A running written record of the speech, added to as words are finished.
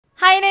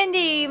하이랜드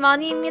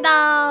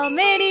마니입니다.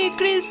 메리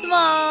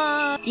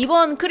크리스마스!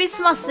 이번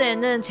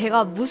크리스마스에는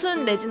제가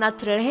무슨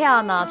레진아트를 해야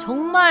하나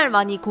정말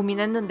많이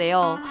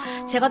고민했는데요.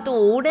 제가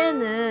또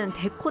올해는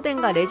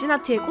데코덴과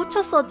레진아트에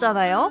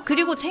꽂혔었잖아요.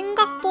 그리고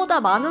생각보다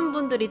많은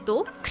분들이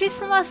또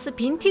크리스마스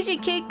빈티지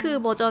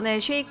케이크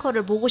버전의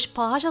쉐이커를 보고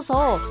싶어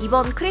하셔서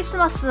이번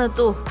크리스마스는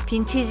또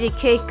빈티지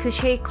케이크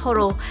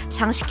쉐이커로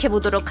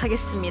장식해보도록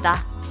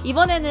하겠습니다.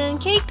 이번에는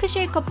케이크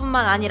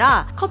쉐이커뿐만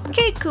아니라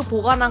컵케이크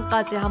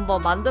보관함까지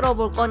한번 만들어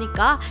볼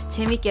거니까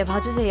재밌게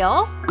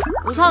봐주세요.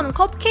 우선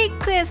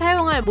컵케이크에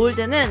사용할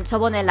몰드는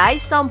저번에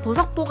라이선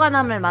보석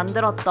보관함을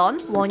만들었던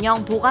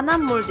원형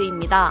보관함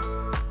몰드입니다.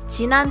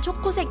 진한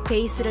초코색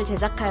베이스를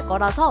제작할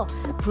거라서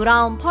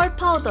브라운 펄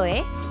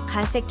파우더에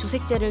갈색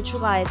조색제를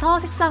추가해서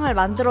색상을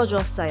만들어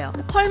주었어요.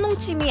 펄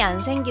뭉침이 안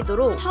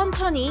생기도록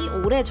천천히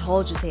오래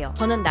저어주세요.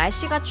 저는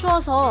날씨가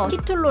추워서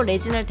히툴로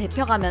레진을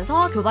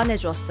데펴가면서 교반해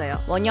주었어요.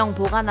 원형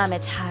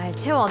보관함에 잘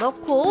채워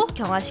넣고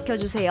경화시켜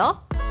주세요.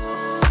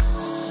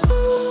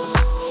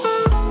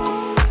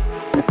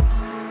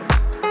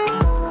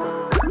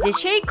 이제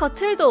쉐이커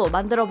틀도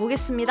만들어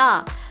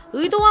보겠습니다.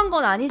 의도한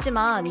건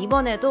아니지만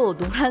이번에도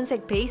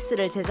노란색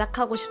베이스를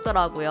제작하고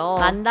싶더라고요.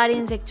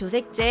 만다린색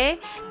조색제,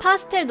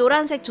 파스텔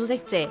노란색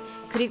조색제,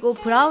 그리고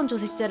브라운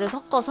조색제를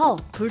섞어서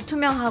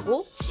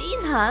불투명하고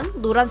진한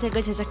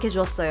노란색을 제작해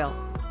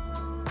주었어요.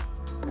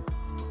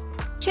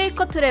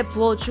 쉐이커 틀에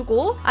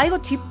부어주고 이거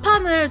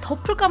뒷판을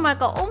덮을까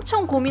말까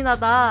엄청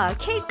고민하다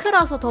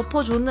케이크라서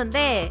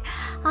덮어줬는데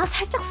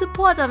살짝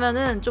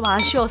스포하자면은 좀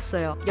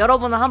아쉬웠어요.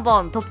 여러분은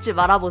한번 덮지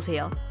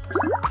말아보세요.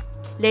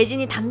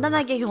 레진이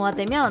단단하게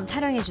경화되면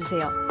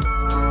타령해주세요.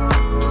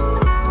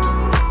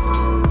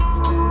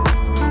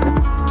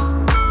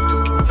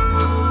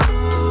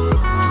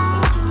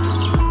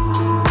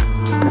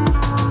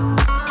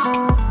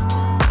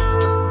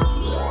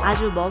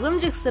 아주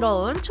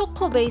먹음직스러운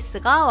초코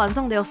베이스가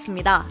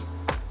완성되었습니다.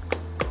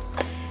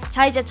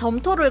 자, 이제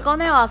점토를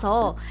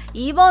꺼내와서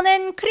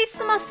이번엔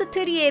크리스마스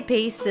트리의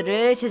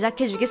베이스를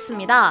제작해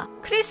주겠습니다.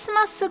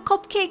 크리스마스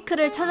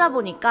컵케이크를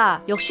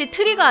찾아보니까 역시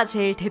트리가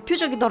제일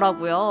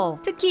대표적이더라고요.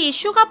 특히 이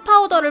슈가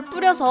파우더를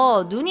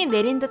뿌려서 눈이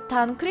내린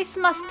듯한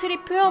크리스마스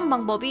트리 표현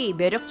방법이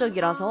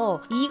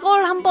매력적이라서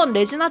이걸 한번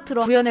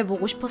레진아트로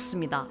구현해보고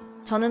싶었습니다.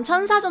 저는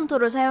천사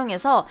점토를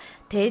사용해서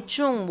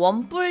대충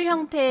원뿔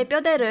형태의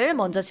뼈대를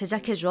먼저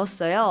제작해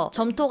주었어요.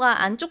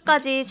 점토가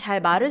안쪽까지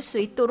잘 마를 수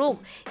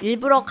있도록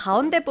일부러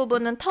가운데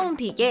부분은 텅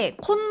비게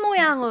콘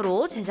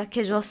모양으로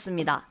제작해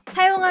주었습니다.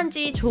 사용한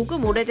지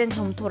조금 오래된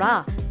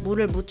점토라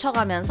물을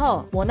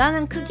묻혀가면서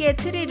원하는 크기의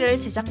트리를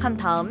제작한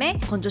다음에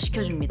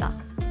건조시켜 줍니다.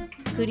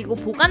 그리고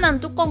보관한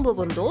뚜껑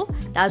부분도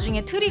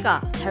나중에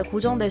트리가 잘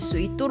고정될 수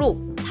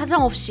있도록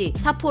사정없이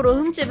사포로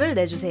흠집을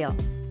내주세요.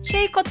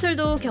 쉐이커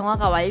틀도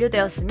경화가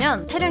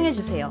완료되었으면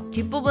타령해주세요.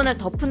 뒷부분을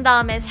덮은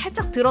다음에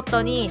살짝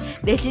들었더니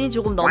레진이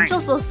조금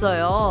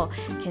넘쳤었어요.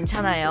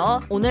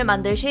 괜찮아요. 오늘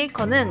만들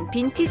쉐이커는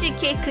빈티지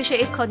케이크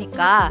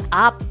쉐이커니까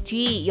앞,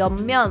 뒤,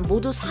 옆면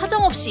모두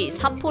사정없이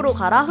사포로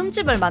갈아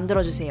흠집을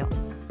만들어주세요.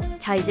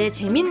 자, 이제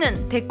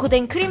재밌는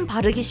데코된 크림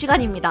바르기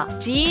시간입니다.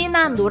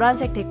 진한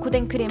노란색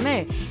데코된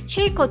크림을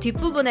쉐이커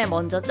뒷부분에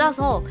먼저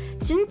짜서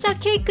진짜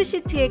케이크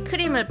시트에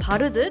크림을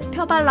바르듯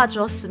펴발라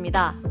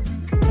주었습니다.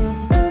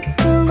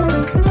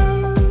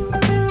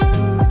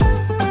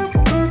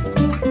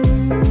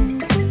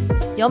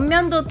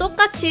 옆면도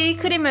똑같이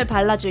크림을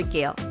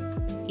발라줄게요.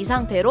 이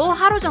상태로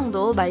하루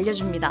정도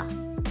말려줍니다.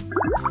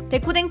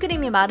 데코된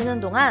크림이 마르는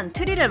동안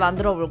트리를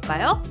만들어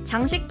볼까요?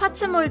 장식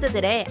파츠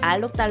몰드들에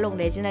알록달록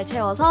레진을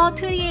채워서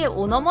트리의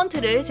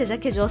오너먼트를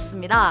제작해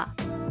주었습니다.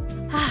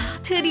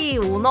 트리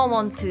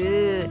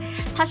오너먼트.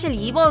 사실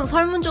이번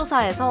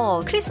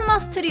설문조사에서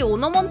크리스마스 트리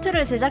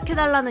오너먼트를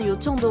제작해달라는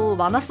요청도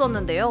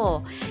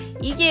많았었는데요.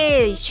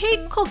 이게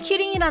쉐이커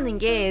키링이라는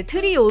게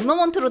트리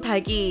오너먼트로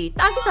달기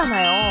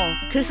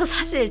딱이잖아요. 그래서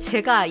사실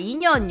제가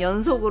 2년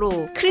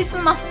연속으로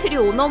크리스마스 트리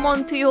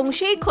오너먼트용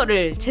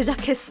쉐이커를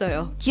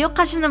제작했어요.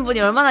 기억하시는 분이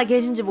얼마나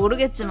계신지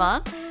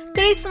모르겠지만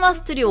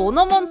크리스마스 트리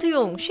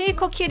오너먼트용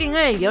쉐이커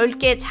키링을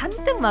 10개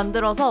잔뜩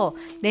만들어서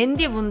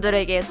랜디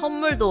분들에게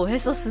선물도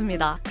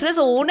했었습니다.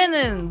 그래서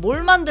올해는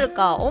뭘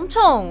만들까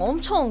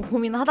엄청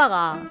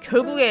고민하다가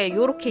결국에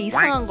이렇게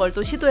이상한 걸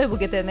또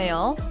시도해보게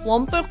되네요.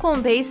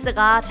 원뿔콘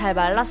베이스가 잘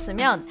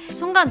말랐으면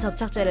순간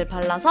접착제를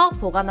발라서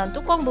보관한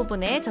뚜껑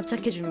부분에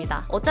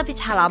접착해줍니다. 어차피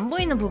잘 안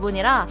보이는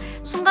부분이라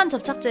순간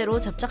접착제로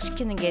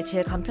접착시키는 게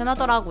제일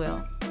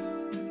간편하더라고요.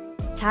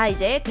 자,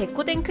 이제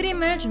데코된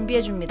크림을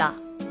준비해줍니다.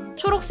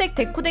 초록색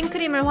데코된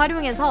크림을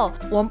활용해서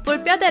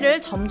원뿔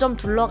뼈대를 점점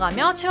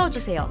둘러가며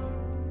채워주세요.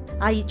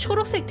 이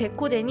초록색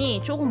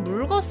데코덴이 조금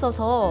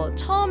묽었어서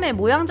처음에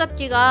모양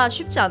잡기가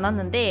쉽지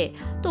않았는데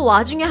또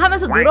와중에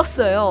하면서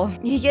늘었어요.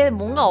 이게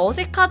뭔가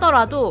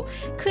어색하더라도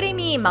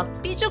크림이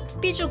막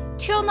삐죽삐죽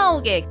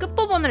튀어나오게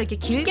끝부분을 이렇게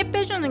길게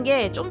빼주는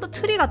게 좀 더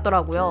트리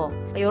같더라고요.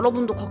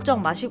 여러분도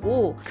걱정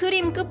마시고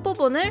크림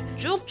끝부분을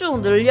쭉쭉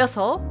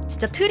늘려서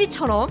진짜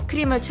트리처럼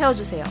크림을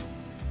채워주세요.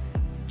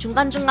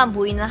 중간중간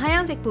보이는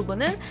하얀색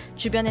부분은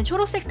주변에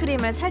초록색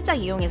크림을 살짝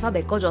이용해서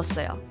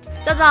메꿔주었어요.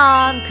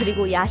 짜잔!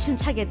 그리고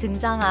야심차게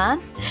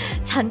등장한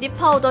잔디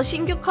파우더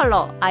신규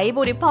컬러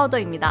아이보리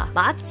파우더입니다.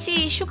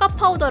 마치 슈가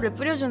파우더를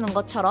뿌려주는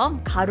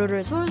것처럼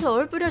가루를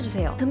솔솔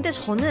뿌려주세요. 근데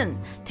저는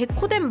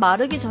데코덴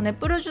마르기 전에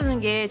뿌려주는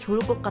게 좋을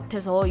것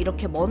같아서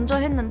이렇게 먼저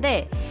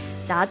했는데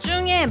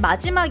나중에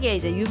마지막에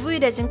이제 UV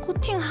레진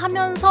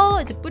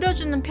코팅하면서 이제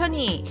뿌려주는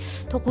편이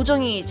더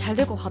고정이 잘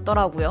될 것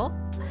같더라고요.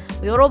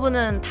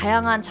 여러분은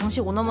다양한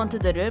장식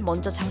오너먼트들을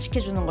먼저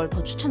장식해주는 걸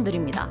더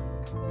추천드립니다.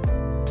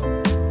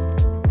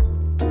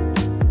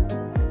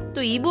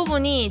 또 이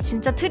부분이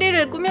진짜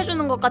트리를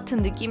꾸며주는 것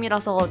같은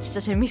느낌이라서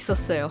진짜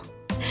재밌었어요.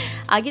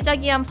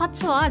 아기자기한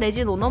파츠와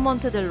레진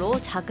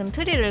오너먼트들로 작은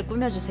트리를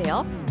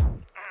꾸며주세요.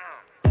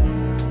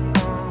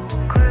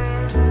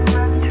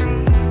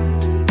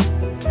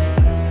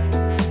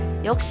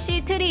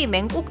 역시 트리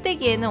맨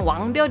꼭대기에는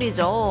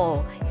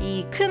왕별이죠.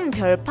 이 큰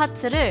별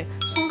파츠를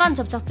순간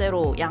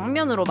접착제로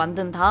양면으로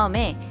만든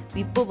다음에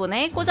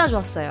윗부분에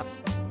꽂아주었어요.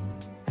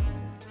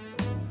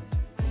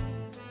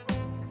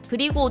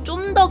 그리고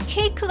좀 더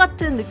케이크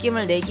같은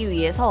느낌을 내기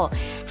위해서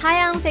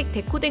하얀색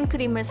데코덴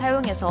크림을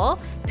사용해서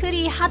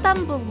트리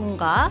하단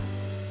부분과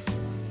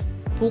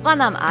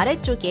보관함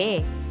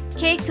아래쪽에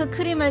케이크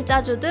크림을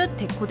짜주듯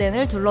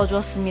데코덴을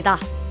둘러주었습니다.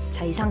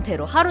 자, 이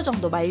상태로 하루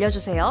정도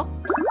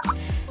말려주세요.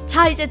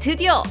 자, 이제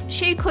드디어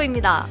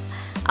쉐이커입니다.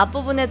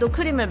 앞부분에도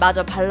크림을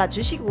마저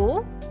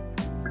발라주시고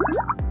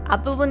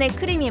앞부분에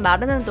크림이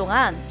마르는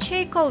동안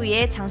쉐이커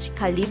위에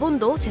장식할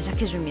리본도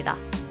제작해줍니다.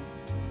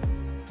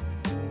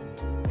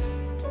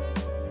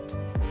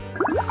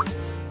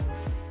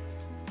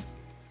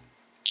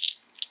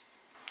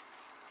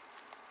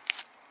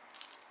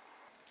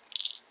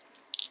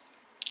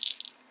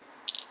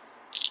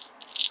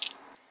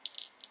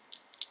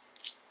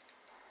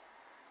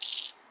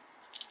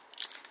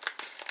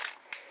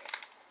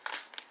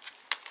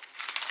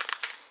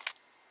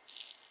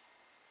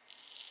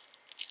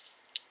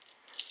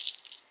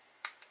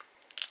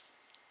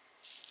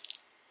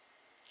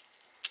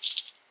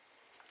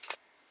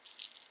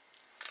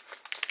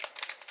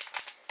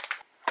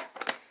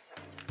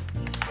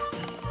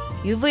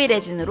 UV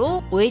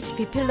레진으로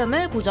OHP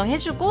필름을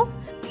고정해주고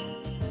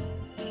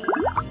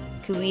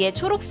그 위에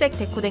초록색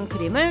데코덴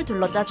크림을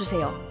둘러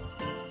짜주세요.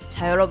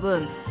 자,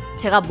 여러분,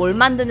 제가 뭘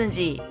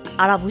만드는지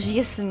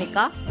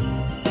알아보시겠습니까?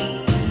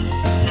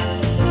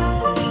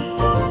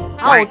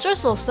 어쩔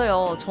수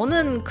없어요.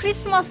 저는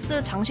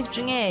크리스마스 장식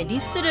중에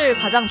리스를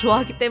가장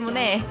좋아하기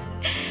때문에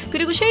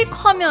그리고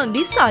쉐이커 하면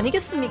리스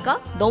아니겠습니까?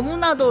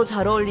 너무나도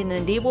잘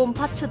어울리는 리본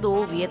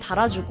파츠도 위에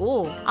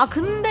달아주고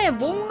근데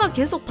뭔가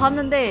계속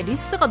봤는데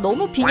리스가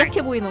너무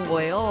빈약해 보이는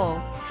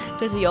거예요.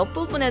 그래서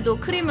옆부분에도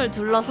크림을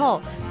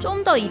둘러서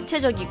좀 더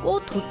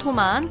입체적이고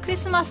도톰한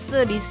크리스마스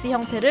리스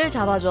형태를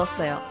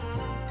잡아주었어요.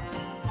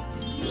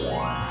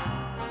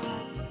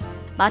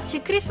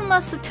 마치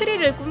크리스마스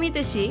트리를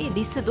꾸미듯이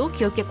리스도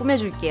귀엽게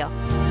꾸며줄게요.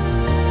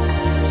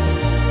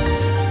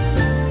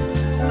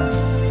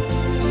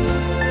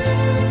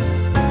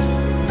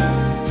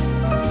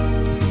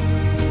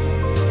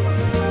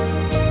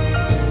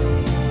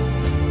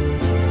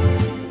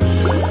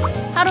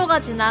 하루가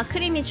지나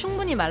크림이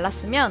충분히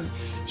말랐으면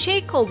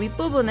쉐이커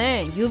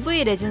윗부분을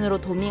UV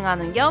레진으로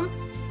도밍하는 겸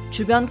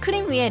주변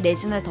크림 위에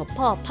레진을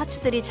덮어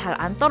파츠들이 잘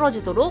안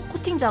떨어지도록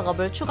코팅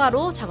작업을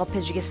추가로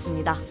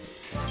작업해주겠습니다.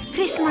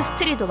 크리스마스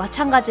트리도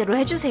마찬가지로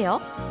해주세요.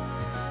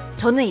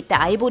 저는 이때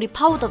아이보리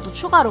파우더도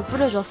추가로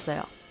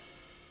뿌려주었어요.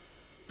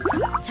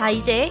 자,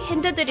 이제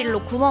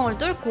핸드드릴로 구멍을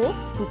뚫고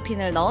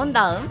부핀을 넣은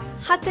다음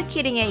하트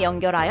키링에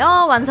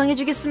연결하여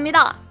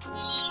완성해주겠습니다.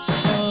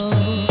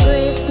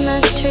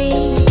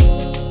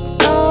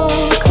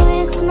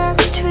 Christmas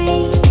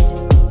tree,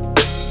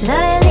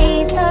 the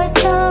leaves are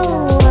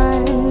so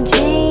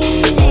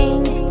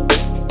unchanging.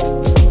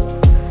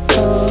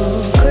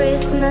 Oh,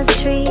 Christmas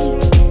tree,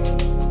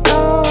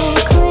 oh,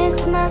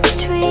 Christmas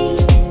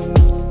tree,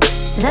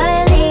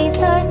 the leaves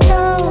are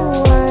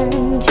so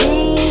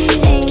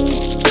unchanging.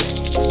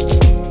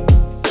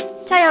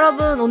 자,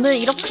 여러분, 오늘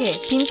이렇게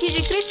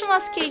빈티지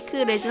크리스마스 케이크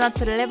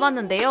레진아트를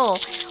해봤는데요.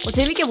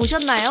 재밌게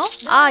보셨나요?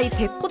 이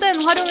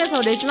데코덴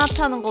활용해서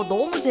레진아트 하는 거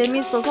너무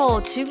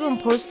재미있어서 지금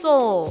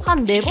벌써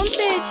한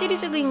 4번째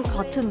시리즈인 것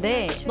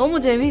같은데 너무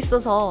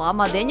재미있어서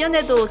아마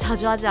내년에도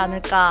자주 하지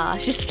않을까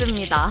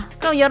싶습니다.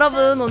 그럼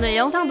여러분, 오늘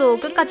영상도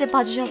끝까지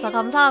봐주셔서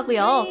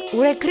감사하고요.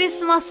 올해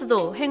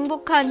크리스마스도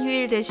행복한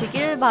휴일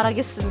되시길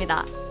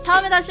바라겠습니다.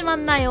 다음에 다시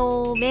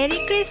만나요.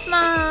 메리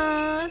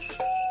크리스마스!